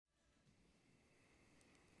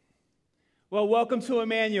Well, welcome to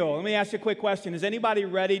Emmanuel. Let me ask you a quick question. Is anybody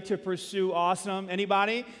ready to pursue awesome?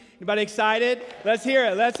 Anybody? Anybody excited? Let's hear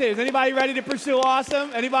it. Let's hear it. Is anybody ready to pursue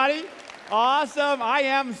awesome? Anybody? Awesome. I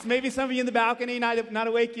am. Maybe some of you in the balcony, not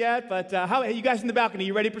awake yet, but how you guys in the balcony?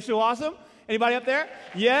 You ready to pursue awesome? Anybody up there?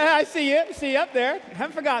 Yeah, I see you. See you up there.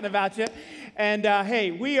 Haven't forgotten about you. And hey,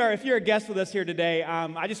 if you're a guest with us here today,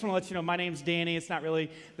 I just want to let you know my name's Danny. It's not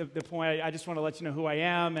really the point. I just want to let you know who I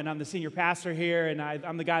am, and I'm the senior pastor here, and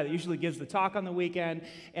I'm the guy that usually gives the talk on the weekend.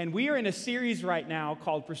 And we are in a series right now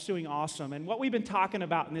called Pursuing Awesome. And what we've been talking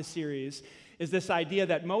about in this series is this idea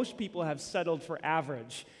that most people have settled for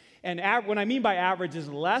average. And what I mean by average is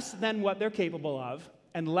less than what they're capable of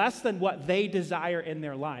and less than what they desire in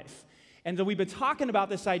their life. And so we've been talking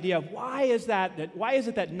about this idea of why is it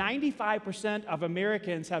that 95% of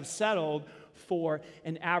Americans have settled for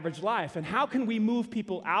an average life? And how can we move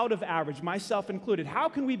people out of average, myself included? How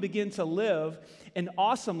can we begin to live an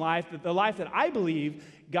awesome life, the life that I believe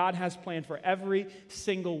God has planned for every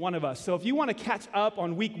single one of us? So if you want to catch up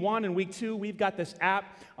on week 1 and week 2, we've got this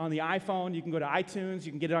app on the iPhone. You can go to iTunes.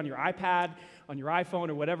 You can get it on your iPad, on your iPhone,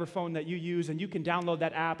 or whatever phone that you use, and you can download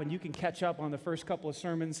that app, and you can catch up on the first couple of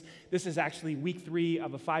sermons. This is actually week 3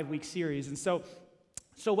 of a 5-week series. And so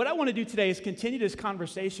what I want to do today is continue this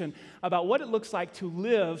conversation about what it looks like to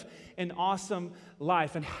live an awesome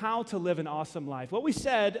life and how to live an awesome life. What we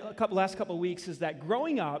said last couple of weeks is that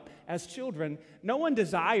growing up as children, no one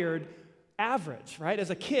desired average, right? As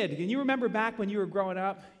a kid, can you remember back when you were growing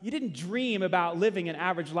up? You didn't dream about living an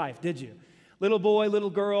average life, did you? Little boy,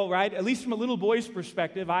 little girl, right? At least from a little boy's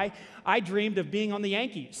perspective, I dreamed of being on the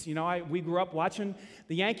Yankees. You know, we grew up watching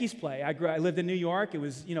the Yankees play. I lived in New York. It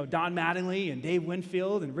was, Don Mattingly and Dave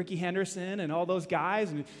Winfield and Ricky Henderson and all those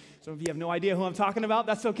guys. And some of you have no idea who I'm talking about.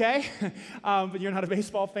 That's okay. But you're not a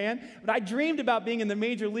baseball fan. But I dreamed about being in the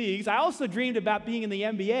major leagues. I also dreamed about being in the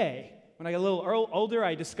NBA. When I got a little older,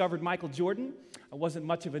 I discovered Michael Jordan. I wasn't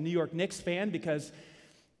much of a New York Knicks fan because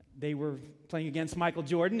they were playing against Michael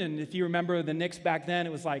Jordan, and if you remember the Knicks back then,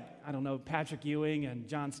 it was like, I don't know, Patrick Ewing and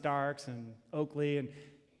John Starks and Oakley, and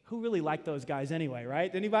who really liked those guys anyway,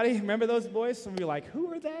 right? Anybody remember those boys? Some of you are like,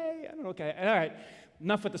 who are they? I don't know, okay, all right.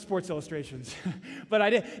 Enough with the sports illustrations. But I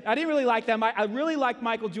didn't really like them. I really liked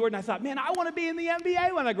Michael Jordan. I thought, man, I want to be in the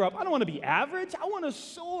NBA when I grow up. I don't want to be average. I want to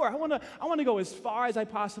soar. I want to go as far as I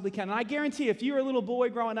possibly can. And I guarantee if you were a little boy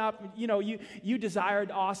growing up, you desired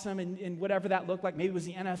awesome and whatever that looked like. Maybe it was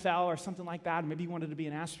the NFL or something like that. Or maybe you wanted to be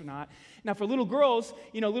an astronaut. Now for little girls,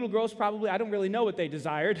 probably, I don't really know what they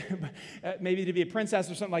desired. Maybe to be a princess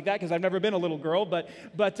or something like that, because I've never been a little girl. But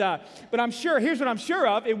I'm sure, here's what I'm sure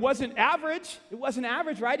of. It wasn't average. It wasn't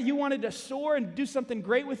average, right? You wanted to soar and do something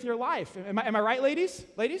great with your life. Am I right, ladies?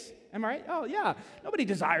 Ladies? Am I right? Oh, yeah. Nobody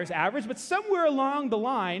desires average, but somewhere along the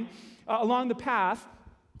line, along the path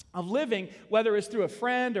of living, whether it's through a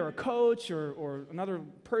friend or a coach or another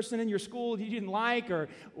person in your school you didn't like or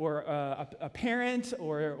a parent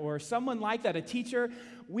or someone like that, a teacher,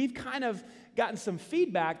 we've kind of gotten some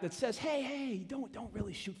feedback that says, hey, don't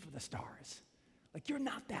really shoot for the stars. Like, you're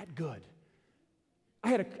not that good. I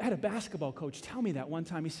had a basketball coach tell me that one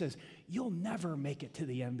time. He says, you'll never make it to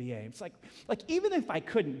the NBA. It's like even if I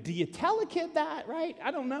couldn't, do you tell a kid that, right? I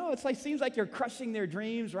don't know. It's like, seems like you're crushing their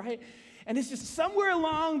dreams, right? And it's just somewhere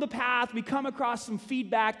along the path, we come across some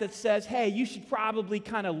feedback that says, hey, you should probably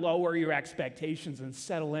kind of lower your expectations and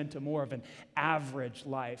settle into more of an average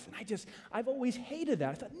life. And I've always hated that.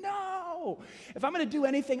 I thought, no, if I'm going to do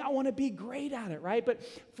anything, I want to be great at it, right? But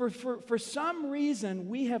for some reason,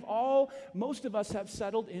 most of us have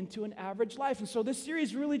settled into an average life. And so this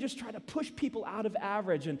series really just try to push people out of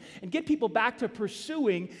average and get people back to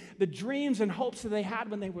pursuing the dreams and hopes that they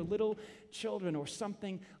had when they were little children or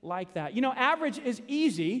something like that. Average is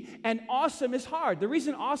easy and awesome is hard. The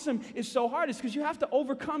reason awesome is so hard is because you have to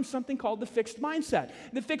overcome something called the fixed mindset.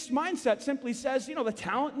 The fixed mindset simply says, the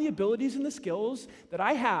talent and the abilities and the skills that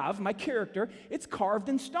I have, my character, it's carved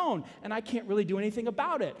in stone, and I can't really do anything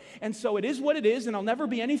about it. And so it is what it is, and I'll never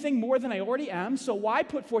be anything more than I already am, so why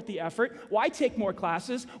put forth the effort? Why take more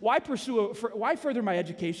classes? Why further my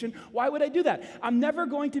education? Why would I do that? I'm never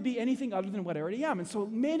going to be anything other than what I already am. And so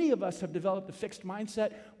many of us have developed a fixed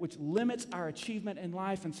mindset, which limits our achievement in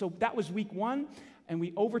life. And so that was week 1, and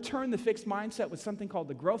we overturned the fixed mindset with something called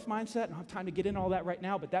the growth mindset. I don't have time to get into all that right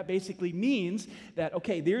now, but that basically means that,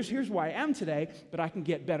 okay, here's where I am today, but I can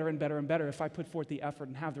get better and better and better if I put forth the effort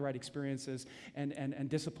and have the right experiences and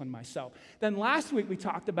discipline myself. Then last week we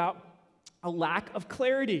talked about a lack of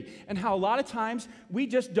clarity and how a lot of times we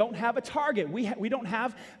just don't have a target. We don't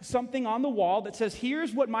have something on the wall that says,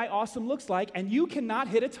 here's what my awesome looks like, and you cannot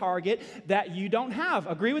hit a target that you don't have.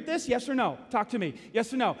 Agree with this? Yes or no? Talk to me.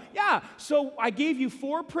 Yes or no? Yeah. So I gave you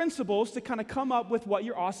 4 principles to kind of come up with what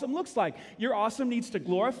your awesome looks like. Your awesome needs to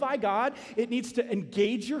glorify God. It needs to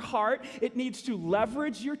engage your heart. It needs to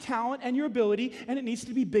leverage your talent and your ability, and it needs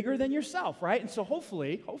to be bigger than yourself, right? And so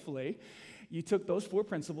hopefully, you took those 4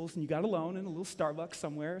 principles and you got alone in a little Starbucks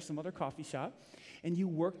somewhere, some other coffee shop, and you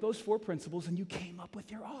worked those 4 principles and you came up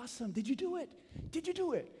with your awesome. Did you do it? Did you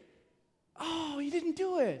do it? Oh, you didn't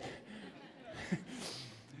do it.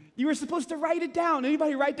 You were supposed to write it down.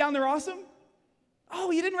 Anybody write down their awesome?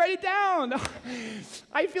 Oh, you didn't write it down.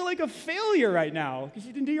 I feel like a failure right now because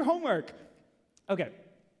you didn't do your homework. Okay,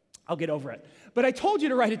 I'll get over it. But I told you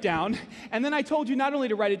to write it down, and then I told you not only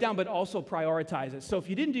to write it down, but also prioritize it. So if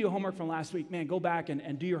you didn't do your homework from last week, man, go back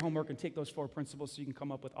and do your homework and take those 4 principles so you can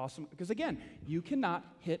come up with awesome. Because again, you cannot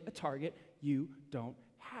hit a target you don't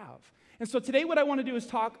have. And so today what I want to do is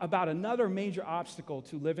talk about another major obstacle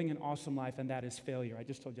to living an awesome life, and that is failure. I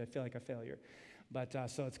just told you I feel like a failure. But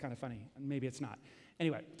so it's kind of funny. Maybe it's not.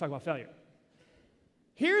 Anyway, talk about failure.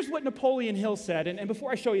 Here's what Napoleon Hill said, and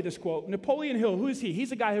before I show you this quote, Napoleon Hill, who is he?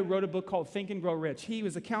 He's a guy who wrote a book called Think and Grow Rich. He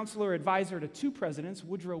was a counselor, advisor to 2 presidents,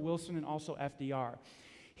 Woodrow Wilson and also FDR.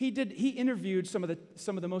 He interviewed some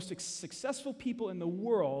of the most successful people in the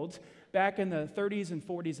world back in the 30s and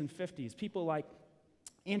 40s and 50s, people like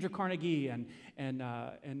Andrew Carnegie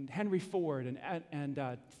and Henry Ford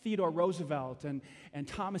and Theodore Roosevelt and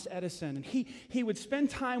Thomas Edison. And he would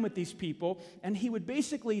spend time with these people, and he would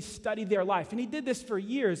basically study their life. And he did this for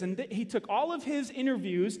years. And he took all of his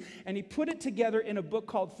interviews, and he put it together in a book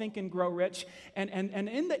called Think and Grow Rich. And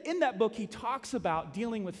in that book, he talks about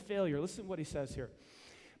dealing with failure. Listen to what he says here.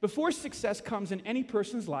 Before success comes in any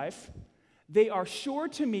person's life, they are sure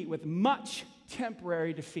to meet with much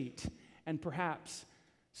temporary defeat and perhaps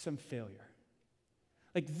some failure.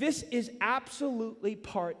 Like, this is absolutely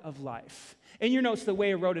part of life. In your notes, the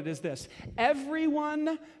way I wrote it is this: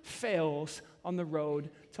 everyone fails on the road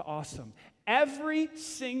to awesome. Every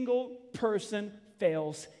single person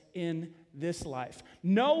fails in this life.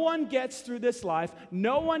 No one gets through this life,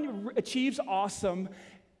 no one achieves awesome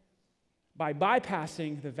by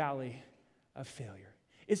bypassing the valley of failure.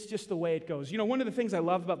 It's just the way it goes. You know, one of the things I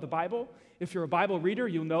love about the Bible, if you're a Bible reader,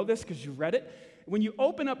 you'll know this because you read it. When you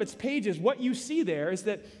open up its pages, what you see there is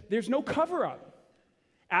that there's no cover-up.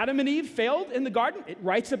 Adam and Eve failed in the garden. It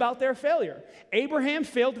writes about their failure. Abraham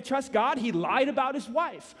failed to trust God. He lied about his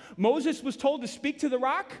wife. Moses was told to speak to the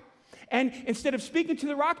rock, and instead of speaking to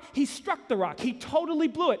the rock, he struck the rock. He totally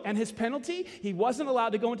blew it, and his penalty, he wasn't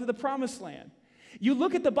allowed to go into the promised land. You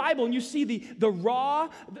look at the Bible and you see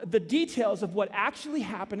the details of what actually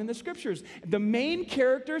happened in the Scriptures. The main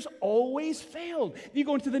characters always failed. You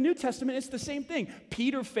go into the New Testament, it's the same thing.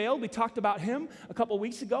 Peter failed. We talked about him a couple of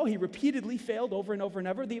weeks ago. He repeatedly failed over and over and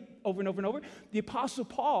over. The Apostle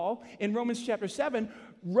Paul, in Romans chapter 7,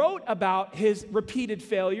 wrote about his repeated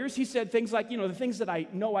failures. He said things like, the things that I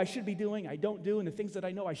know I should be doing, I don't do, and the things that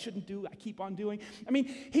I know I shouldn't do, I keep on doing. I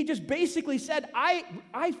mean, he just basically said,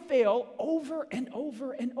 I fail over and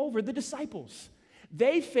over and over. The disciples,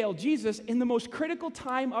 they failed Jesus in the most critical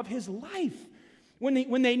time of his life. When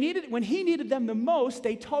he needed them the most,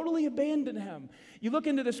 they totally abandoned him. You look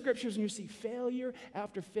into the Scriptures and you see failure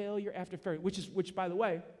after failure after failure, which by the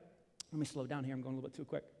way, let me slow down here, I'm going a little bit too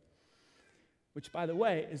quick. Which, by the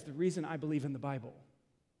way, is the reason I believe in the Bible.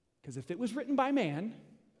 Because if it was written by man,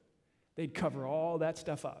 they'd cover all that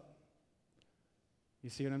stuff up. You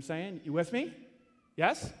see what I'm saying? You with me?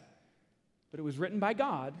 Yes? But it was written by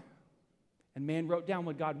God, and man wrote down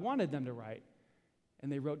what God wanted them to write, and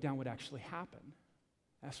they wrote down what actually happened.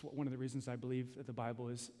 That's one of the reasons I believe that the Bible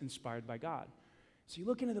is inspired by God. So you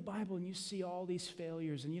look into the Bible and you see all these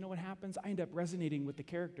failures, and you know what happens? I end up resonating with the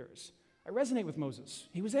characters. I resonate with Moses.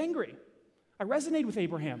 He was angry. I resonate with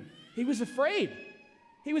Abraham. He was afraid.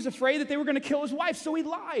 He was afraid that they were going to kill his wife, so he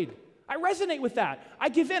lied. I resonate with that. I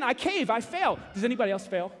give in. I cave. I fail. Does anybody else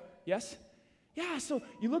fail? Yes? Yeah, so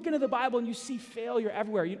you look into the Bible and you see failure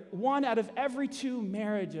everywhere. 1 out of every 2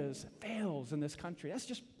 marriages fails in this country. It's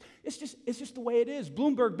just the way it is.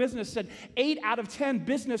 Bloomberg Business said 8 out of 10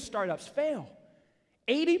 business startups fail.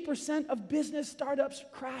 80% of business startups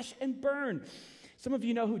crash and burn. Some of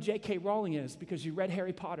you know who J.K. Rowling is because you read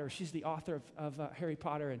Harry Potter. She's the author of Harry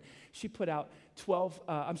Potter, and she put out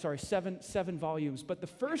 7 volumes. But the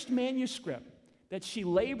first manuscript that she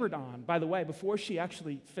labored on, by the way, before she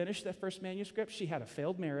actually finished that first manuscript, she had a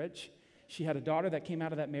failed marriage. She had a daughter that came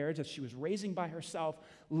out of that marriage that she was raising by herself,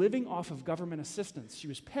 living off of government assistance. She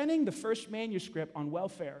was penning the first manuscript on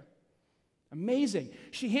welfare. Amazing.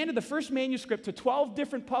 She handed the first manuscript to 12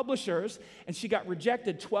 different publishers, and she got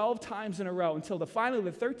rejected 12 times in a row until finally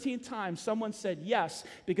the 13th time someone said yes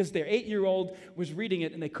because their 8-year-old was reading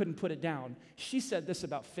it and they couldn't put it down. She said this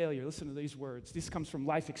about failure. Listen to these words. This comes from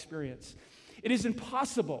life experience. It is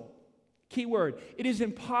impossible, key word, it is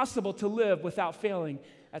impossible to live without failing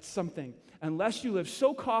at something unless you live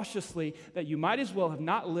so cautiously that you might as well have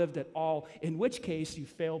not lived at all, in which case you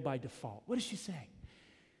fail by default. What is she saying?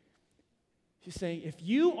 She's saying, if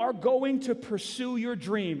you are going to pursue your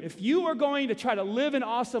dream, if you are going to try to live an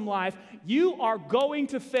awesome life, you are going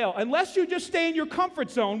to fail. Unless you just stay in your comfort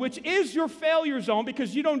zone, which is your failure zone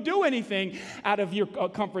because you don't do anything out of your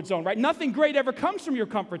comfort zone, right? Nothing great ever comes from your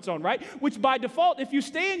comfort zone, right? Which by default, if you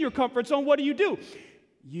stay in your comfort zone, what do?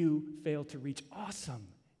 You fail to reach awesome.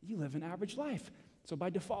 You live an average life. So by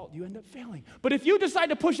default, you end up failing. But if you decide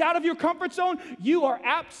to push out of your comfort zone, you are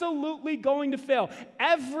absolutely going to fail.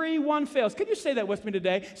 Everyone fails. Can you say that with me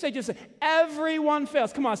today? Just say, everyone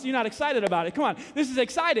fails. Come on, so you're not excited about it. Come on, this is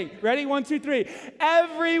exciting. Ready? 1, 2, 3.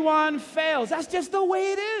 Everyone fails. That's just the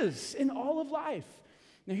way it is in all of life.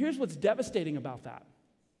 Now here's what's devastating about that.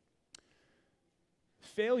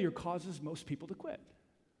 Failure causes most people to quit.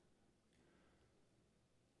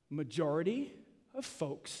 Majority of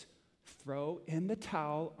folks throw in the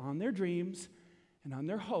towel on their dreams and on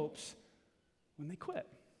their hopes when they quit.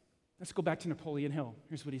 Let's go back to Napoleon Hill.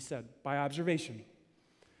 Here's what he said, by observation.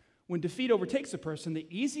 When defeat overtakes a person, the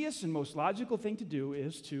easiest and most logical thing to do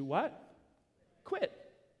is to what? Quit.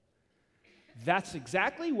 That's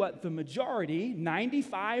exactly what the majority,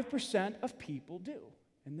 95% of people do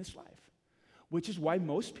in this life, which is why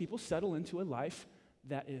most people settle into a life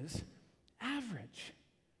that is average.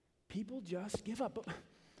 People just give up. But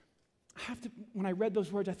when I read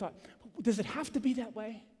those words, I thought, does it have to be that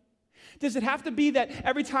way? Does it have to be that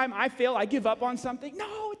every time I fail, I give up on something?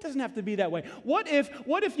 No, it doesn't have to be that way. What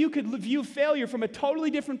if you could view failure from a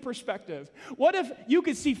totally different perspective? What if you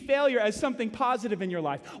could see failure as something positive in your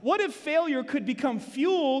life? What if failure could become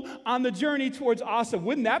fuel on the journey towards awesome?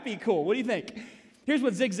 Wouldn't that be cool? What do you think? Here's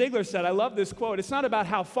what Zig Ziglar said. I love this quote. It's not about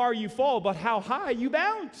how far you fall, but how high you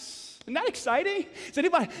bounce. Isn't that exciting?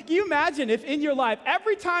 Can you imagine if in your life,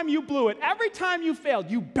 every time you blew it, every time you failed,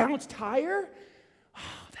 you bounced higher?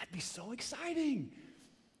 Oh, that'd be so exciting.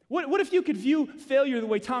 What if you could view failure the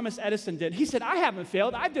way Thomas Edison did? He said, I haven't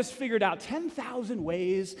failed. I've just figured out 10,000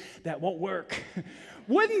 ways that won't work.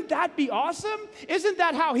 Wouldn't that be awesome? Isn't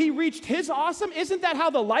that how he reached his awesome? Isn't that how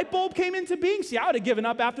the light bulb came into being? See, I would have given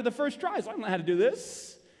up after the first try. So I don't know how to do this.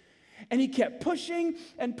 And he kept pushing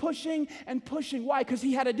and pushing and pushing. Why? Because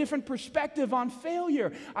he had a different perspective on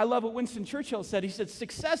failure. I love what Winston Churchill said. He said,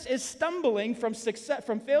 success is stumbling from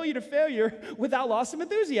failure to failure without loss of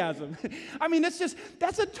enthusiasm. I mean,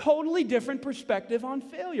 that's a totally different perspective on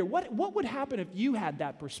failure. What would happen if you had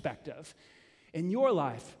that perspective in your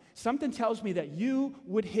life? Something tells me that you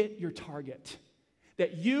would hit your target,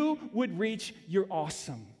 that you would reach your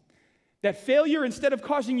awesome. That failure, instead of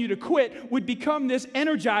causing you to quit, would become this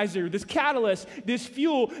energizer, this catalyst, this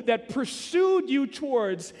fuel that pursued you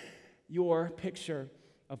towards your picture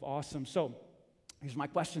of awesome. So here's my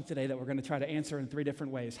question today that we're going to try to answer in 3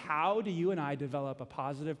 different ways. How do you and I develop a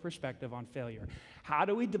positive perspective on failure? How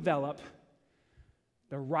do we develop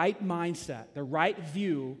the right mindset, the right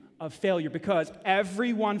view of failure? Because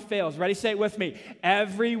everyone fails. Ready? Say it with me.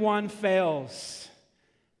 Everyone fails.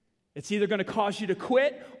 It's either going to cause you to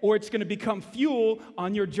quit or it's going to become fuel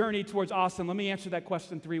on your journey towards awesome. Let me answer that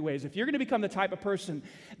question 3 ways. If you're going to become the type of person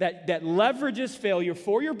that leverages failure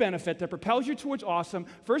for your benefit, that propels you towards awesome,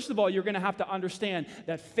 first of all, you're going to have to understand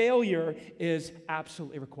that failure is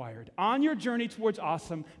absolutely required. On your journey towards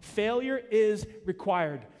awesome, failure is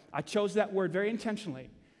required. I chose that word very intentionally.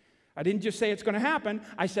 I didn't just say it's going to happen.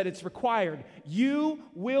 I said it's required. You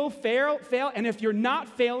will fail, and if you're not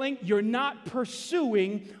failing, you're not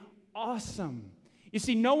pursuing awesome. You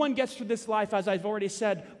see, no one gets through this life, as I've already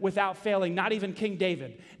said, without failing, not even King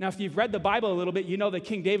David. Now, if you've read the Bible a little bit, you know that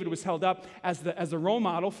King David was held up as the role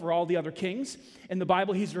model for all the other kings. In the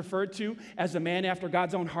Bible, he's referred to as a man after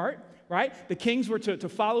God's own heart, right? The kings were to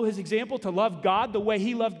follow his example, to love God the way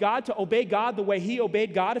he loved God, to obey God the way he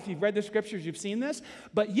obeyed God. If you've read the scriptures, you've seen this.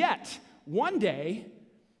 But yet, one day,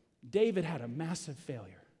 David had a massive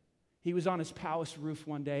failure. He was on his palace roof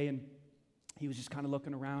one day, and he was just kind of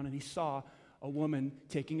looking around, and he saw a woman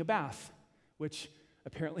taking a bath, which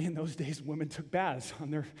apparently in those days women took baths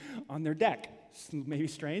on their deck. It's maybe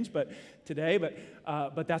strange, but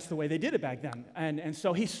that's the way they did it back then. And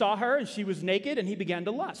so he saw her, and she was naked, and he began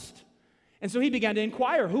to lust. And so he began to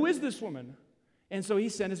inquire, who is this woman? And so he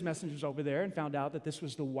sent his messengers over there and found out that this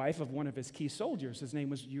was the wife of one of his key soldiers. His name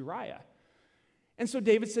was Uriah. And so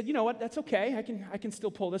David said, you know what, that's okay. I can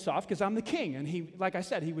still pull this off because I'm the king. And he, like I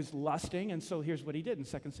said, he was lusting, and so here's what he did in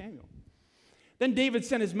 2 Samuel. Then David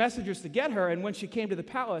sent his messengers to get her, and when she came to the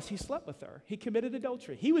palace, he slept with her. He committed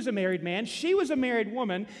adultery. He was a married man. She was a married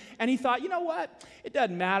woman. And he thought, you know what? It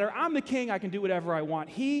doesn't matter. I'm the king. I can do whatever I want.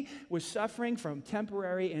 He was suffering from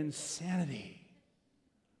temporary insanity.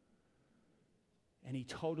 And he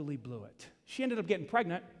totally blew it. She ended up getting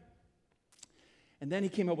pregnant. And then he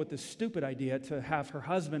came up with this stupid idea to have her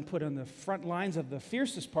husband put on the front lines of the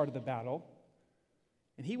fiercest part of the battle.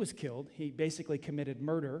 And he was killed. He basically committed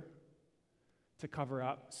murder to cover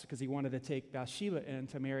up because he wanted to take Bathsheba in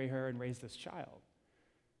to marry her and raise this child.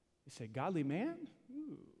 You say, godly man?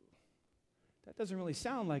 Ooh, that doesn't really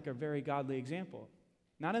sound like a very godly example.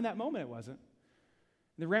 Not in that moment, it wasn't.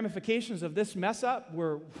 The ramifications of this mess up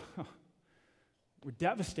were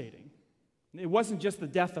devastating. It wasn't just the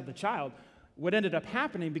death of the child. What ended up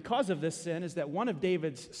happening because of this sin is that one of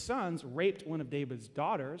David's sons raped one of David's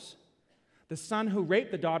daughters. The son who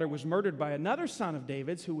raped the daughter was murdered by another son of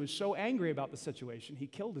David's who was so angry about the situation, he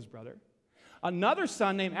killed his brother. Another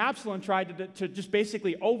son named Absalom tried to just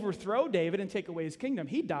basically overthrow David and take away his kingdom.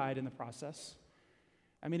 He died in the process.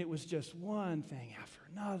 I mean, it was just one thing after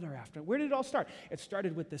another after. Where did it all start? It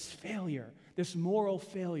started with this failure, this moral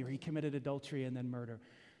failure. He committed adultery and then murder.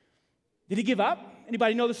 Did he give up?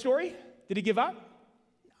 Anybody know the story? Did he give up?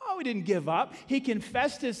 No, he didn't give up. He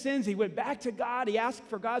confessed his sins. He went back to God. He asked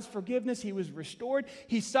for God's forgiveness. He was restored.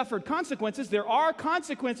 He suffered consequences. There are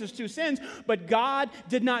consequences to sins, but God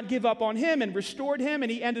did not give up on him and restored him,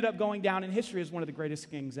 and he ended up going down in history as one of the greatest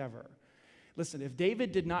kings ever. Listen, if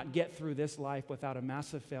David did not get through this life without a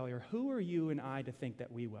massive failure, who are you and I to think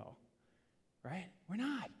that we will? Right? We're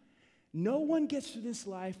not. No one gets through this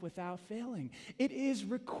life without failing. It is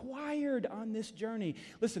required on this journey.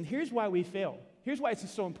 Listen, here's why we fail. Here's why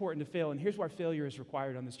it's so important to fail, and here's why failure is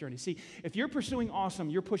required on this journey. See, if you're pursuing awesome,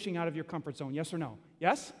 you're pushing out of your comfort zone, yes or no?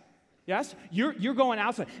 Yes? Yes? You're going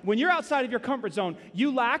outside. When you're outside of your comfort zone,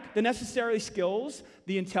 you lack the necessary skills,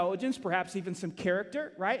 the intelligence, perhaps even some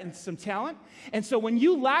character, right, and some talent. And so when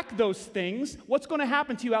you lack those things, what's going to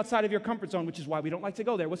happen to you outside of your comfort zone, which is why we don't like to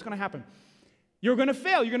go there? What's going to happen? You're going to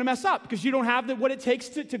fail. You're going to mess up because you don't have what it takes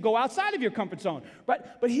to go outside of your comfort zone.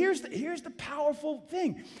 But here's the powerful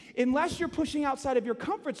thing. Unless you're pushing outside of your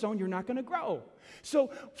comfort zone, you're not going to grow. So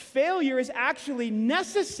failure is actually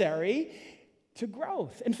necessary to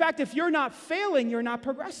growth. In fact, if you're not failing, you're not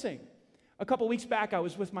progressing. A couple weeks back, I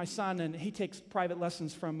was with my son, and he takes private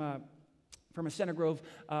lessons from a Center Grove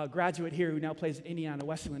graduate here who now plays at Indiana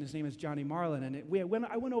Wesleyan. His name is Johnny Marlin. And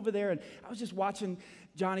I went over there, and I was just watching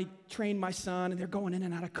Johnny train my son, and they're going in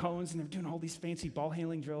and out of cones, and they're doing all these fancy ball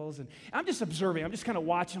handling drills. And I'm just observing. I'm just kind of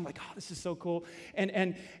watching. I'm like, oh, this is so cool.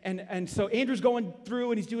 And so Andrew's going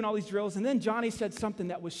through, and he's doing all these drills. And then Johnny said something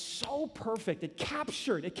that was so perfect. It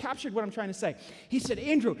captured what I'm trying to say. He said,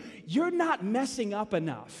 Andrew, you're not messing up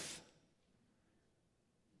enough.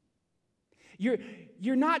 You're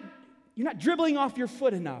not dribbling off your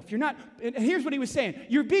foot enough. And here's what he was saying.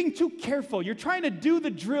 You're being too careful. You're trying to do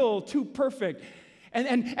the drill too perfect.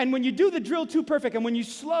 And when you do the drill too perfect and when you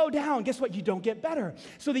slow down, guess what? You don't get better.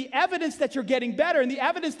 So the evidence that you're getting better and the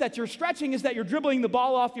evidence that you're stretching is that you're dribbling the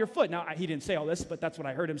ball off your foot. Now, he didn't say all this, but that's what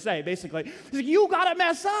I heard him say, basically. He's like, you got to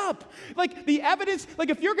mess up. Like, the evidence, like,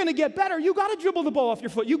 if you're going to get better, you got to dribble the ball off your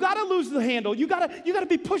foot. You got to lose the handle. You got to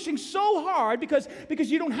be pushing so hard because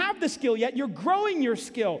you don't have the skill yet. You're growing your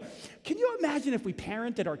skill. Can you imagine if we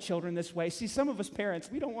parented our children this way? See, some of us parents,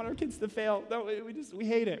 we don't want our kids to fail. No, we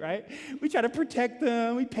hate it, right? We try to protect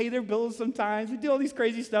them. We pay their bills sometimes. We do all these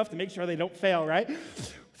crazy stuff to make sure they don't fail, right?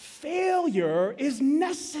 Failure is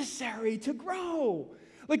necessary to grow.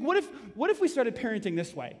 Like, what if we started parenting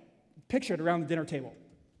this way? Picture it around the dinner table.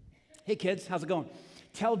 Hey, kids, how's it going?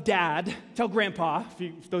 Tell grandpa, for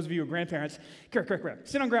those of you who are grandparents, come,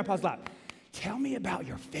 sit on grandpa's lap. Tell me about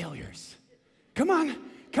your failures. Come on,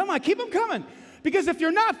 keep them coming. Because if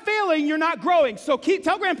you're not failing, you're not growing. So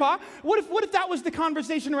tell grandpa, what if that was the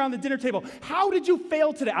conversation around the dinner table? How did you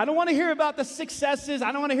fail today? I don't want to hear about the successes.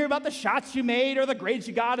 I don't want to hear about the shots you made or the grades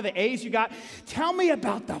you got or the A's you got. Tell me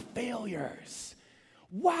about the failures.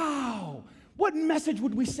 Wow. What message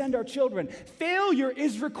would we send our children? Failure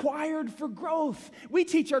is required for growth. We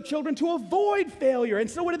teach our children to avoid failure.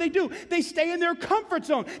 And so what do? They stay in their comfort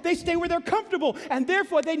zone. They stay where they're comfortable. And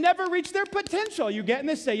therefore, they never reach their potential. You getting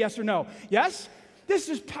this? Say yes or no. Yes? This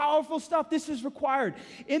is powerful stuff. This is required.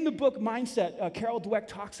 In the book Mindset, Carol Dweck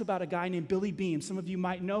talks about a guy named Billy Beane. Some of you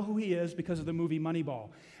might know who he is because of the movie Moneyball.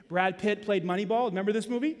 Brad Pitt played Moneyball. Remember this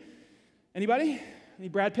movie? Anybody? Any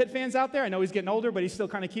Brad Pitt fans out there? I know he's getting older, but he's still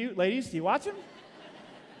kind of cute. Ladies, do you watch him?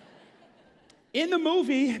 In the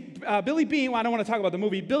movie, Billy Beane, well, I don't want to talk about the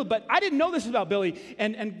movie, but I didn't know this about Billy,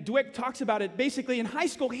 and Dwight talks about it. Basically, in high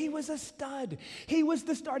school, he was a stud. He was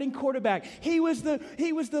the starting quarterback. He was the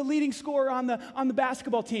leading scorer on the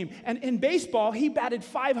basketball team. And in baseball, he batted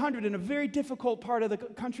 .500 in a very difficult part of the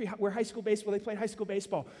country where they played high school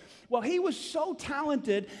baseball. Well, he was so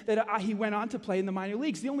talented that he went on to play in the minor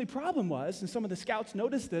leagues. The only problem was, and some of the scouts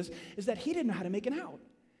noticed this, is that he didn't know how to make an out.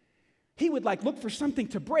 He would look for something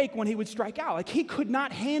to break when he would strike out. He could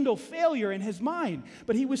not handle failure in his mind,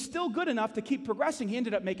 but he was still good enough to keep progressing. He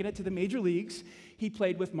ended up making it to the major leagues. He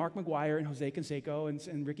played with Mark McGwire and Jose Canseco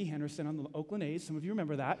and Ricky Henderson on the Oakland A's. Some of you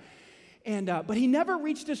remember that. But he never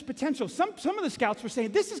reached his potential. Some of the scouts were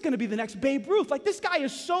saying, this is going to be the next Babe Ruth. This guy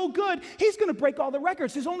is so good, he's going to break all the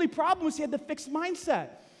records. His only problem was he had the fixed mindset.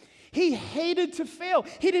 He hated to fail.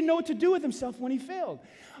 He didn't know what to do with himself when he failed.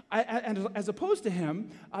 And as opposed to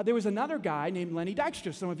him, there was another guy named Lenny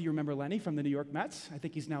Dykstra. Some of you remember Lenny from the New York Mets. I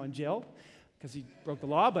think he's now in jail because he broke the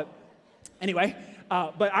law. But anyway,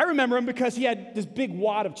 but I remember him because he had this big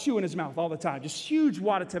wad of chew in his mouth all the time, just huge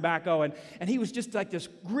wad of tobacco. And he was just this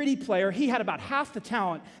gritty player. He had about half the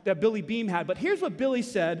talent that Billy Beane had. But here's what Billy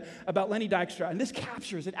said about Lenny Dykstra. And this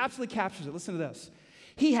absolutely captures it. Listen to this.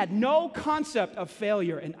 He had no concept of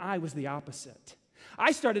failure, and I was the opposite.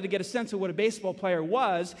 I started to get a sense of what a baseball player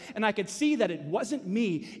was, and I could see that it wasn't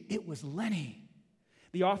me, it was Lenny.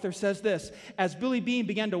 The author says this, as Billy Beane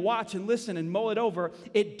began to watch and listen and mull it over,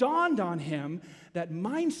 it dawned on him that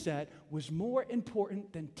mindset was more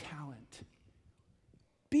important than talent.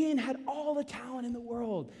 Beane had all the talent in the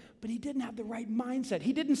world, but he didn't have the right mindset.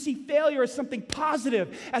 He didn't see failure as something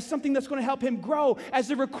positive, as something that's going to help him grow,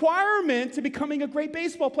 as a requirement to becoming a great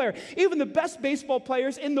baseball player. Even the best baseball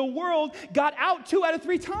players in the world got out 2 out of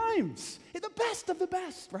 3 times. The best of the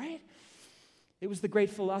best, right? It was the great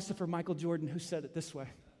philosopher Michael Jordan who said it this way.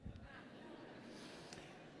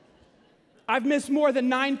 I've missed more than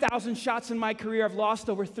 9,000 shots in my career. I've lost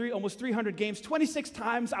over almost 300 games. 26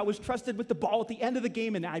 times I was trusted with the ball at the end of the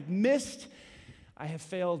game, and I've missed. I have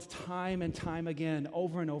failed time and time again,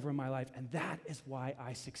 over and over in my life, and that is why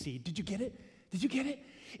I succeed. Did you get it? Did you get it?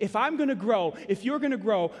 If I'm going to grow, if you're going to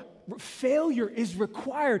grow, failure is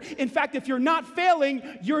required. In fact, if you're not failing,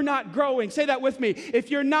 you're not growing. Say that with me.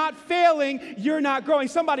 If you're not failing, you're not growing.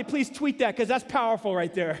 Somebody please tweet that because that's powerful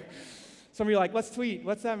right there. Some of you are like, let's tweet.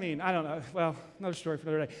 What's that mean? I don't know. Well, another story for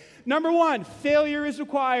another day. Number 1, failure is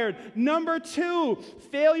required. Number 2,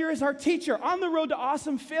 failure is our teacher. On the road to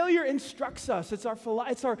awesome, failure instructs us. It's our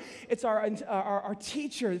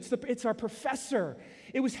teacher. It's our professor.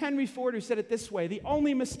 It was Henry Ford who said it this way: the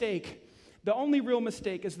only real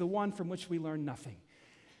mistake is the one from which we learn nothing.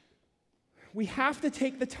 We have to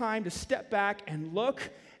take the time to step back and look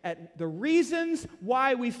at the reasons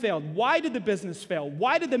why we failed. Why did the business fail?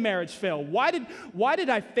 Why did the marriage fail? Why did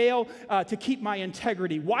I fail to keep my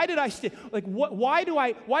integrity? Why did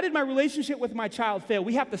why did my relationship with my child fail?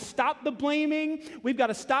 We have to stop the blaming. We've got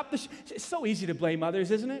to stop it's so easy to blame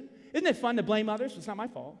others, isn't it? Isn't it fun to blame others? It's not my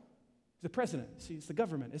fault. It's the president. See, it's the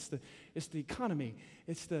government. It's the economy.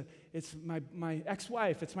 It's my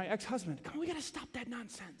ex-wife. It's my ex-husband. Come on, we got to stop that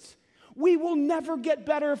nonsense. We will never get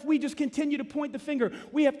better if we just continue to point the finger.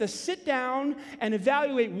 We have to sit down and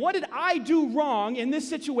evaluate, what did I do wrong in this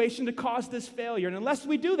situation to cause this failure? And unless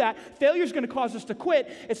we do that, failure is going to cause us to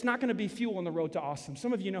quit. It's not going to be fuel on the road to awesome.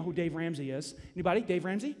 Some of you know who Dave Ramsey is. Anybody? Dave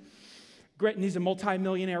Ramsey? Great, and he's a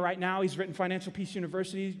multi-millionaire right now. He's written Financial Peace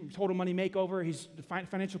University, Total Money Makeover. He's the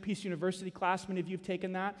Financial Peace University class. Many of you have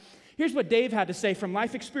taken that. Here's what Dave had to say from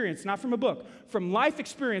life experience, not from a book. From life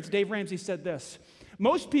experience, Dave Ramsey said this: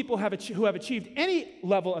 most people who have achieved any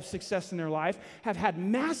level of success in their life have had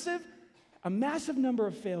a massive number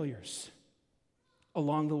of failures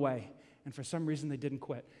along the way, and for some reason they didn't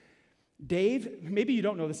quit. Dave, maybe you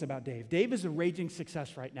don't know this about Dave. Dave is a raging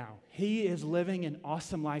success right now. He is living an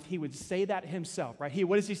awesome life. He would say that himself, right?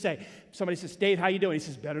 What does he say? Somebody says, Dave, how you doing? He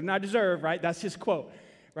says, better than I deserve, right? That's his quote,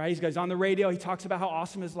 right? He's on the radio. He talks about how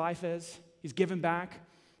awesome his life is. He's given back,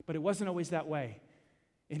 but it wasn't always that way.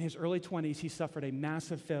 In his early 20s, he suffered a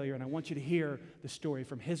massive failure, and I want you to hear the story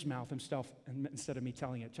from his mouth himself instead of me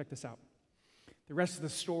telling it. Check this out. The rest of the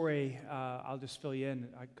story, I'll just fill you in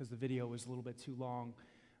because the video was a little bit too long,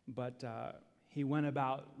 but he went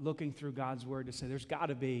about looking through God's Word to say, there's got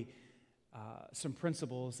to be some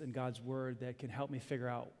principles in God's Word that can help me figure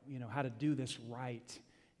out, how to do this right.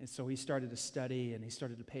 And so he started to study and he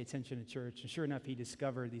started to pay attention to church. And sure enough, he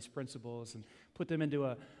discovered these principles and put them into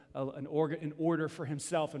an order for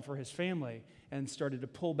himself and for his family, and started to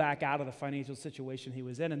pull back out of the financial situation he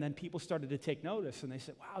was in. And then people started to take notice, and they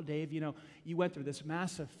said, wow, Dave, you went through this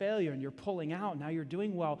massive failure and you're pulling out. Now you're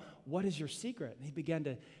doing well. What is your secret? And he began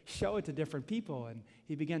to show it to different people, and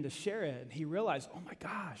he began to share it. And he realized, oh my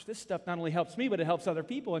gosh, this stuff not only helps me, but it helps other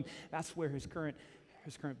people. And that's where his current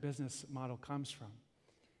business model comes from.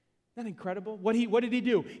 Isn't that incredible? What did he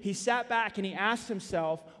do? He sat back and he asked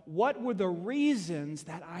himself, what were the reasons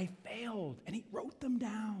that I failed? And he wrote them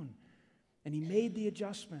down. And he made the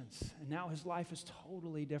adjustments. And now his life is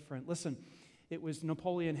totally different. Listen, it was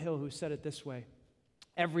Napoleon Hill who said it this way.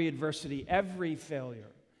 Every adversity, every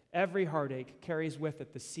failure, every heartache carries with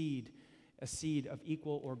it a seed of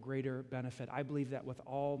equal or greater benefit. I believe that with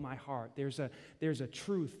all my heart. There's a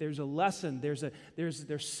truth, there's a lesson,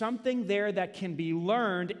 there's something there that can be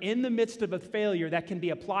learned in the midst of a failure that can be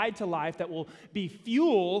applied to life that will be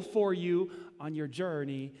fuel for you on your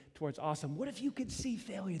journey towards awesome. What if you could see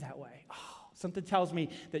failure that way? Oh, something tells me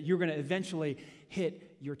that you're going to eventually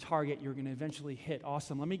hit your target. You're going to eventually hit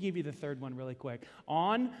awesome. Let me give you the third one really quick.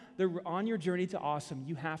 On your journey to awesome,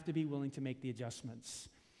 you have to be willing to make the adjustments.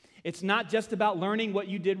 It's not just about learning what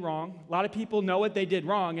you did wrong. A lot of people know what they did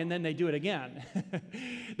wrong, and then they do it again.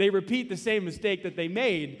 They repeat the same mistake that they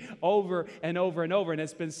made over and over and over. And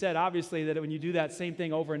it's been said, obviously, that when you do that same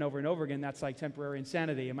thing over and over and over again, that's like temporary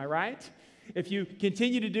insanity. Am I right? If you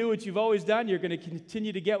continue to do what you've always done, you're going to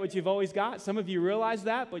continue to get what you've always got. Some of you realize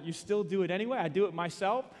that, but you still do it anyway. I do it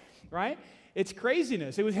myself, right? It's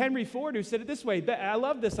craziness. It was Henry Ford who said it this way. I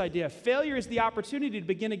love this idea. Failure is the opportunity to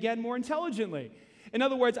begin again more intelligently. In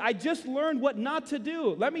other words, I just learned what not to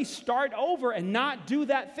do. Let me start over and not do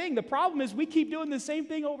that thing. The problem is we keep doing the same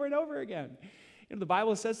thing over and over again. The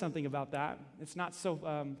Bible says something about that. It's not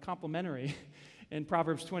so complimentary. In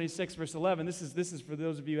Proverbs 26, verse 11, this is for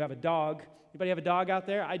those of you who have a dog. Anybody have a dog out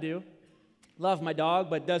there? I do. Love my dog,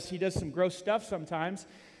 but he does some gross stuff sometimes.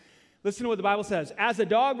 Listen to what the Bible says. As a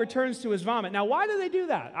dog returns to his vomit. Now, why do they do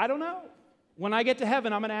that? I don't know. When I get to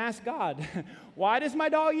heaven, I'm going to ask God, why does my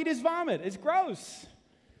dog eat his vomit? It's gross.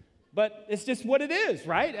 But it's just what it is,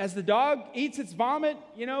 right? As the dog eats its vomit,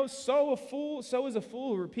 so is a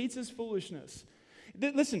fool who repeats his foolishness.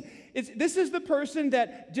 Listen, this is the person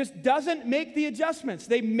that just doesn't make the adjustments.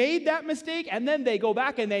 They made that mistake, and then they go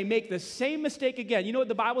back and they make the same mistake again. You know what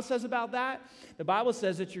the Bible says about that? The Bible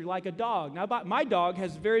says that you're like a dog. Now, my dog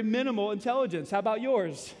has very minimal intelligence. How about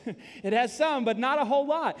yours? It has some, but not a whole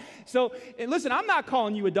lot. So, listen, I'm not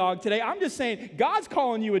calling you a dog today. I'm just saying God's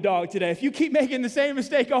calling you a dog today. If you keep making the same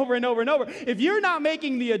mistake over and over and over, if you're not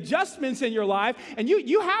making the adjustments in your life, and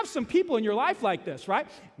you have some people in your life like this, right?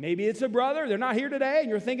 Maybe it's a brother. They're not here today, and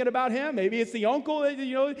you're thinking about him. Maybe it's the uncle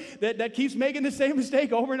that keeps making the same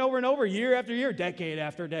mistake over and over and over, year after year, decade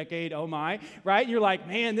after decade, oh my, right? And you're like,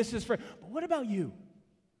 man, this is for... But what about you?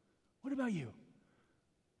 What about you?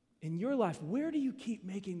 In your life, where do you keep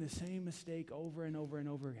making the same mistake over and over and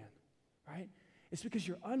over again, right? It's because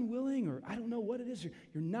you're unwilling, or I don't know what it is. You're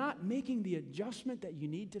not making the adjustment that you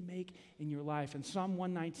need to make in your life. In Psalm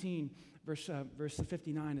 119, verse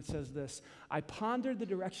 59, it says this, I pondered the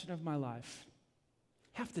direction of my life.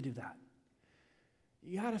 Have to do that.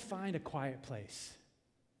 You got to find a quiet place.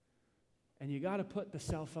 And you got to put the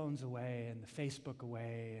cell phones away and the Facebook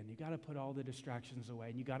away, and you got to put all the distractions away,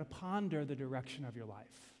 and you got to ponder the direction of your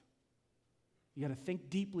life. You got to think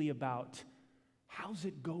deeply about, how's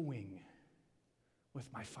it going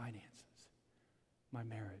with my finances, my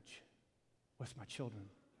marriage, with my children,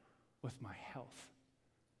 with my health?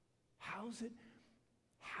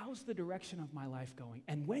 How's the direction of my life going?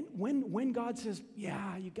 And when God says,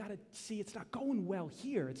 yeah, you got to see it's not going well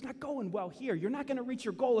here. It's not going well here. You're not going to reach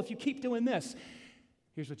your goal if you keep doing this.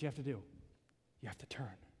 Here's what you have to do. You have to turn.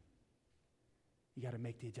 You got to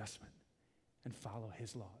make the adjustment and follow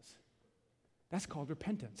his laws. That's called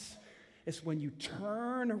repentance. It's when you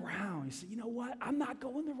turn around. You say, you know what? I'm not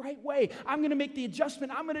going the right way. I'm going to make the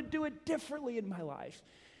adjustment. I'm going to do it differently in my life.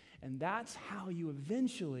 And that's how you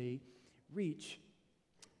eventually reach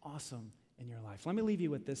awesome in your life. Let me leave you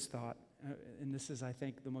with this thought, and this is, I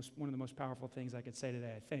think, one of the most powerful things I could say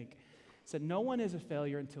today, I think. It's that no one is a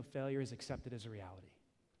failure until failure is accepted as a reality.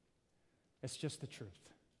 It's just the truth.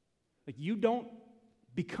 Like, you don't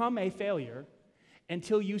become a failure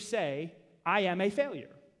until you say, I am a failure.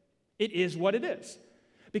 It is what it is.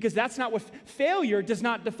 Because that's not what, failure does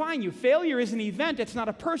not define you. Failure is an event, it's not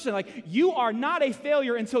a person. Like, you are not a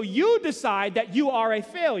failure until you decide that you are a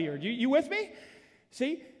failure. You with me?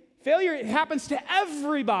 See? Failure happens to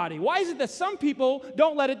everybody. Why is it that some people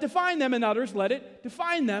don't let it define them and others let it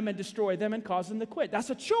define them and destroy them and cause them to quit? That's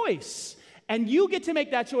a choice. And you get to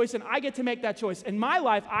make that choice, and I get to make that choice. In my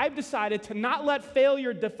life, I've decided to not let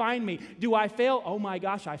failure define me. Do I fail? Oh my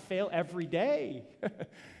gosh, I fail every day.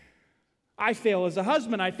 I fail as a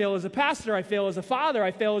husband. I fail as a pastor. I fail as a father.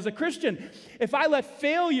 I fail as a Christian. If I let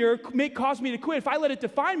failure cause me to quit, if I let it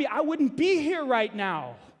define me, I wouldn't be here right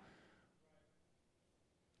now.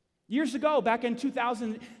 Years ago, back in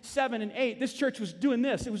 2007 and 8, this church was doing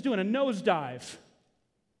this. It was doing a nosedive.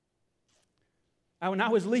 When I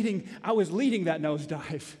was leading that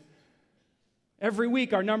nosedive. Every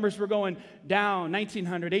week, our numbers were going down: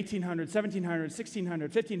 1,900, 1,800, 1,700,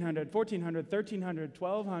 1,600, 1,500, 1,400, 1,300,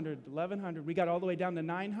 1,200, 1,100. We got all the way down to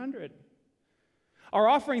 900. Our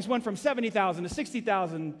offerings went from 70,000 to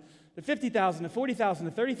 60,000 to 50,000 to 40,000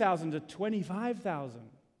 to 30,000 to 25,000.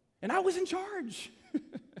 And I was in charge.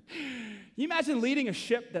 Can you imagine leading a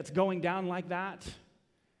ship that's going down like that?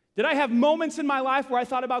 Did I have moments in my life where I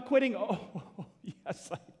thought about quitting? Oh, yes,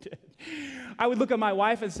 I did. I would look at my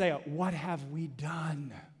wife and say, what have we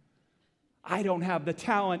done? I don't have the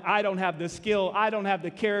talent. I don't have the skill. I don't have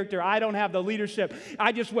the character. I don't have the leadership.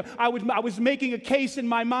 I was making a case in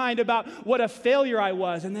my mind about what a failure I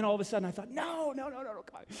was. And then all of a sudden I thought, no,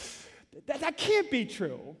 God. That can't be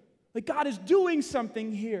true. Like, God is doing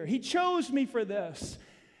something here. He chose me for this.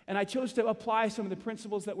 And I chose to apply some of the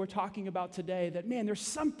principles that we're talking about today, that, man, there's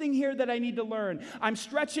something here that I need to learn. I'm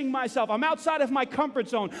stretching myself. I'm outside of my comfort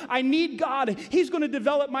zone. I need God. He's going to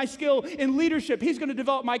develop my skill in leadership. He's going to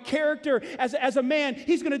develop my character as a man.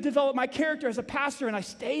 He's going to develop my character as a pastor. And I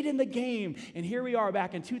stayed in the game. And here we are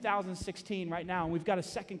back in 2016 right now. And we've got a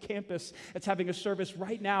second campus that's having a service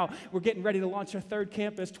right now. We're getting ready to launch our third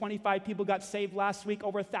campus. 25 people got saved last week.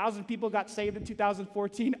 Over 1,000 people got saved in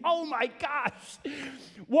 2014. Oh, my gosh.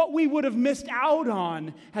 What we would have missed out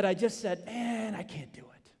on had I just said, man, I can't do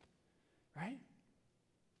it, right?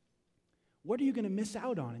 What are you going to miss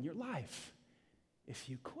out on in your life if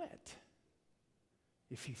you quit?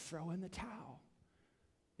 If you throw in the towel?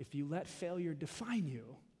 If you let failure define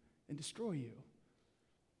you and destroy you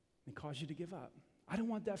and cause you to give up? I don't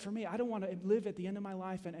want that for me. I don't want to live at the end of my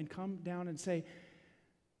life and come down and say,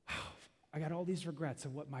 I got all these regrets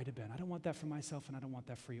of what might have been. I don't want that for myself, and I don't want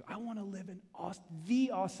that for you. I want to live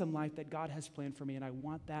the awesome life that God has planned for me, and I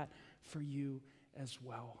want that for you as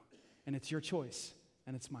well. And it's your choice,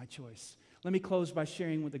 and it's my choice. Let me close by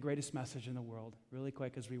sharing with the greatest message in the world, really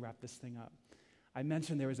quick as we wrap this thing up. I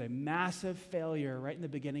mentioned there was a massive failure right in the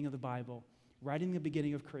beginning of the Bible, right in the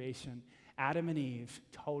beginning of creation. Adam and Eve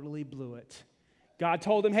totally blew it. God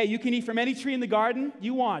told them, hey, you can eat from any tree in the garden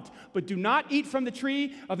you want, but do not eat from the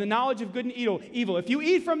tree of the knowledge of good and evil. If you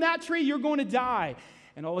eat from that tree, you're going to die.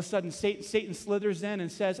 And all of a sudden, Satan slithers in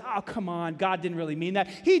and says, oh, come on, God didn't really mean that.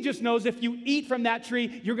 He just knows if you eat from that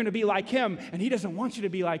tree, you're going to be like him, and he doesn't want you to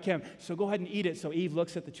be like him. So go ahead and eat it. So Eve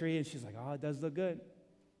looks at the tree, and she's like, oh, it does look good.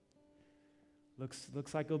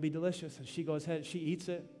 Looks like it'll be delicious. And she goes ahead, she eats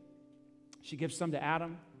it. She gives some to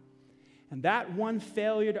Adam. And that one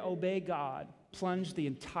failure to obey God plunged the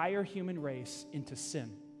entire human race into sin.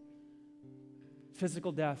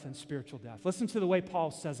 Physical death and spiritual death. Listen to the way Paul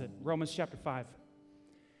says it, Romans chapter 5.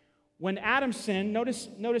 When Adam sinned, notice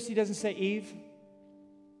he doesn't say Eve.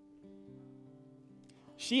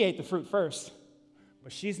 She ate the fruit first,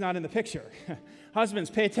 but she's not in the picture. Husbands,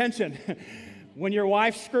 pay attention. When your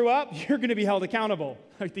wife screw up, you're going to be held accountable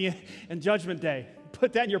in Judgment Day.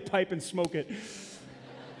 Put that in your pipe and smoke it.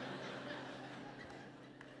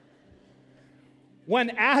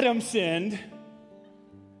 When Adam sinned,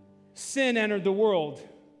 sin entered the world.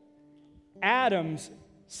 Adam's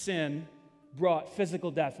sin brought physical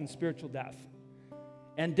death and spiritual death.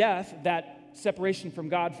 And death, that separation from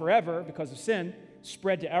God forever because of sin,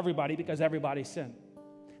 spread to everybody because everybody sinned.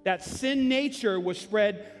 That sin nature was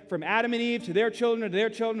spread from Adam and Eve to their children, to their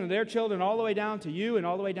children, to their children, all the way down to you and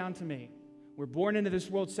all the way down to me. We're born into this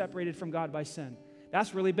world separated from God by sin.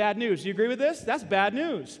 That's really bad news. Do you agree with this? That's bad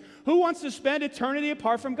news. Who wants to spend eternity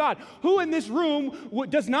apart from God? Who in this room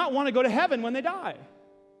does not want to go to heaven when they die?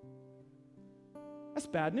 That's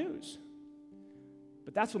bad news.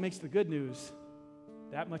 But that's what makes the good news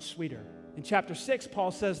that much sweeter. In chapter 6,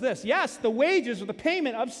 Paul says this. Yes, the wages or the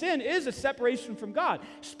payment of sin is a separation from God.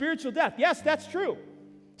 Spiritual death. Yes, that's true.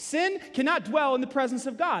 Sin cannot dwell in the presence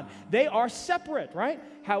of God. They are separate, right?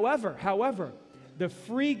 However, the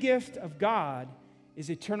free gift of God is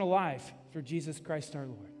eternal life through Jesus Christ our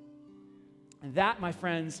Lord. And that, my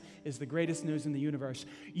friends, is the greatest news in the universe.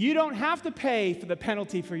 You don't have to pay for the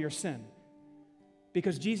penalty for your sin.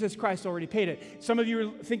 because Jesus Christ already paid it. Some of you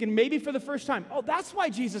are thinking maybe for the first time, oh, that's why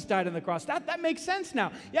Jesus died on the cross. That makes sense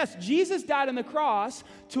now. Yes, Jesus died on the cross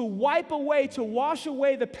to wipe away, to wash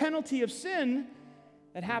away the penalty of sin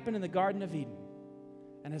that happened in the Garden of Eden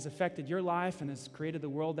and has affected your life and has created the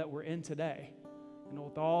world that we're in today. And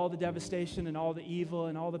with all the devastation and all the evil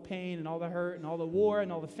and all the pain and all the hurt and all the war and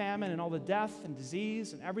all the famine and all the death and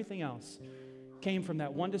disease and everything else came from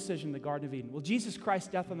that one decision in the Garden of Eden. Well, Jesus Christ's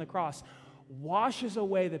death on the cross washes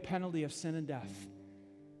away the penalty of sin and death.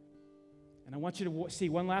 And I want you to see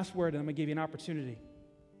one last word, and I'm going to give you an opportunity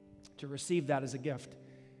to receive that as a gift.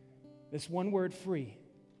 This one word, free.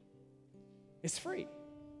 It's free.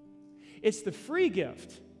 It's the free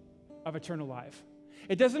gift of eternal life.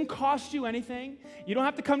 It doesn't cost you anything. You don't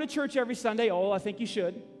have to come to church every Sunday. Oh, I think you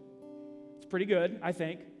should. It's pretty good, I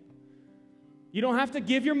think. You don't have to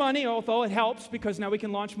give your money, although it helps because now we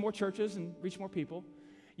can launch more churches and reach more people.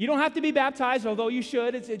 You don't have to be baptized, although you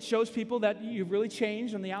should. It shows people that you've really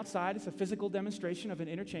changed on the outside. It's a physical demonstration of an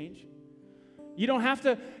inner change. You don't have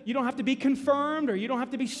to be confirmed, or you don't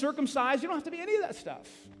have to be circumcised. You don't have to be any of that stuff.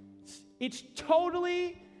 It's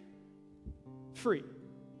totally free,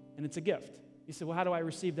 and it's a gift. You say, well, how do I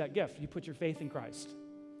receive that gift? You put your faith in Christ.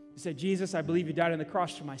 You say, Jesus, I believe you died on the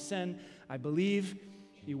cross for my sin. I believe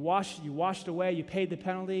you washed away, you paid the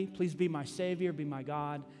penalty. Please be my Savior, be my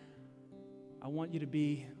God. I would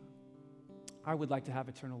like to have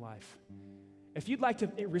eternal life. If you'd like to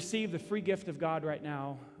receive the free gift of God right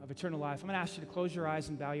now of eternal life, I'm going to ask you to close your eyes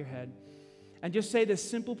and bow your head and just say this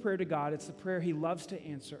simple prayer to God. It's the prayer He loves to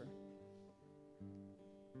answer.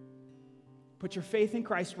 Put your faith in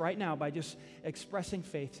Christ right now by just expressing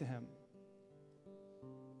faith to Him.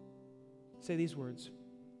 Say these words.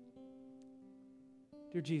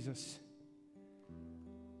 Dear Jesus,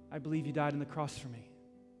 I believe you died on the cross for me.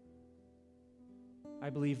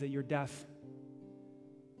 I believe that your death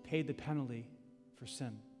paid the penalty for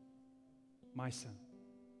sin, my sin.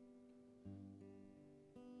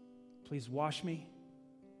 Please wash me,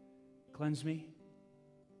 cleanse me,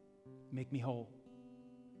 make me whole.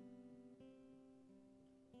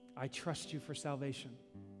 I trust you for salvation.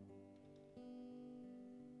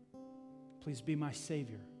 Please be my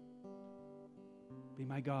Savior. Be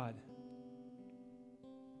my God.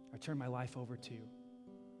 I turn my life over to you.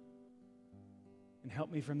 And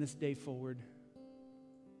help me from this day forward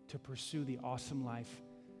to pursue the awesome life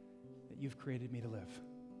that you've created me to live.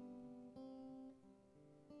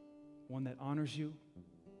 One that honors you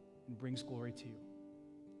and brings glory to you.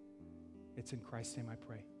 It's in Christ's name I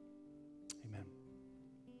pray. Amen.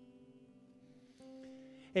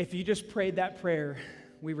 Hey, if you just prayed that prayer,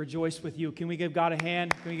 we rejoice with you. Can we give God a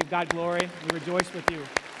hand? Can we give God glory? We rejoice with you.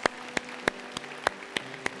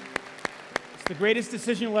 It's the greatest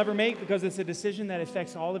decision you'll ever make because it's a decision that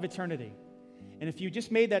affects all of eternity. And if you just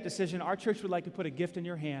made that decision, our church would like to put a gift in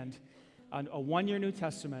your hand, on a one-year New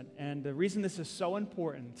Testament. And the reason this is so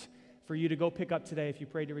important for you to go pick up today if you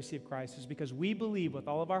prayed to receive Christ is because we believe with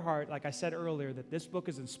all of our heart, like I said earlier, that this book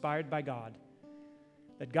is inspired by God.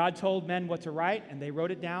 That God told men what to write, and they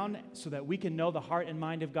wrote it down so that we can know the heart and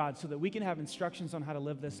mind of God, so that we can have instructions on how to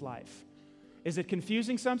live this life. Is it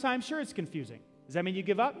confusing sometimes? Sure, it's confusing. Does that mean you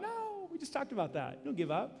give up? No, we just talked about that. You don't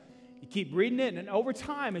give up. You keep reading it, and over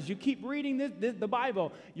time, as you keep reading the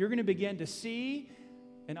Bible, you're going to begin to see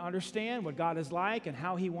and understand what God is like and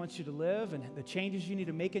how He wants you to live and the changes you need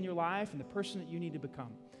to make in your life and the person that you need to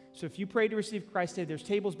become. So if you prayed to receive Christ today, there's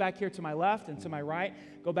tables back here to my left and to my right.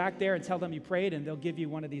 Go back there and tell them you prayed, and they'll give you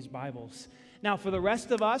one of these Bibles. Now, for the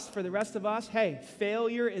rest of us, hey,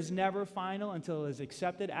 failure is never final until it is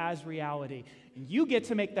accepted as reality. And you get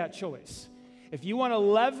to make that choice. If you want to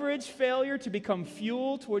leverage failure to become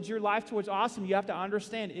fuel towards your life, towards awesome, you have to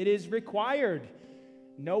understand it is required.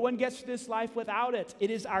 No one gets to this life without it.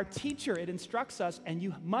 It is our teacher. It instructs us, and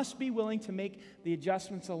you must be willing to make the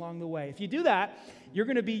adjustments along the way. If you do that, you're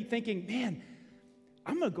going to be thinking, man,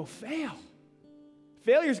 I'm going to go fail.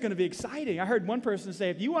 Failure is going to be exciting. I heard one person say,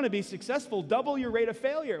 if you want to be successful, double your rate of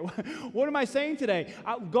failure. What am I saying today?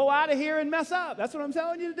 Go out of here and mess up. That's what I'm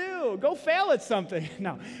telling you to do. Go fail at something.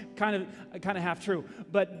 No, kind of half true.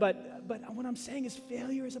 But what I'm saying is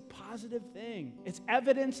failure is a positive thing. It's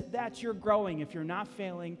evidence that you're growing. If you're not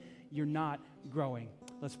failing, you're not growing.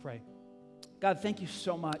 Let's pray. God, thank you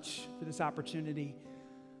so much for this opportunity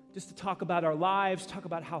just to talk about our lives, talk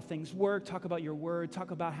about how things work, talk about your word,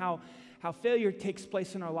 talk about how failure takes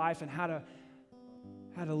place in our life and how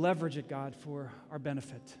to leverage it, God, for our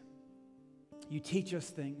benefit. You teach us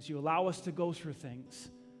things. You allow us to go through things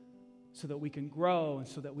so that we can grow and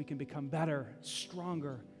so that we can become better,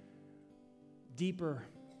 stronger, deeper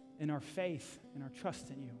in our faith and our trust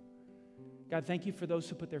in you. God, thank you for those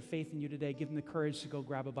who put their faith in you today. Give them the courage to go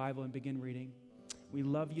grab a Bible and begin reading. We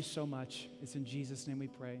love you so much. It's in Jesus' name we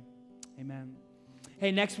pray. Amen.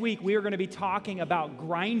 Hey, next week we are going to be talking about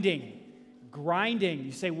grinding. Grinding.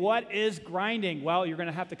 You say, what is grinding? Well, you're going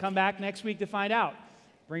to have to come back next week to find out.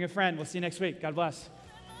 Bring a friend. We'll see you next week. God bless.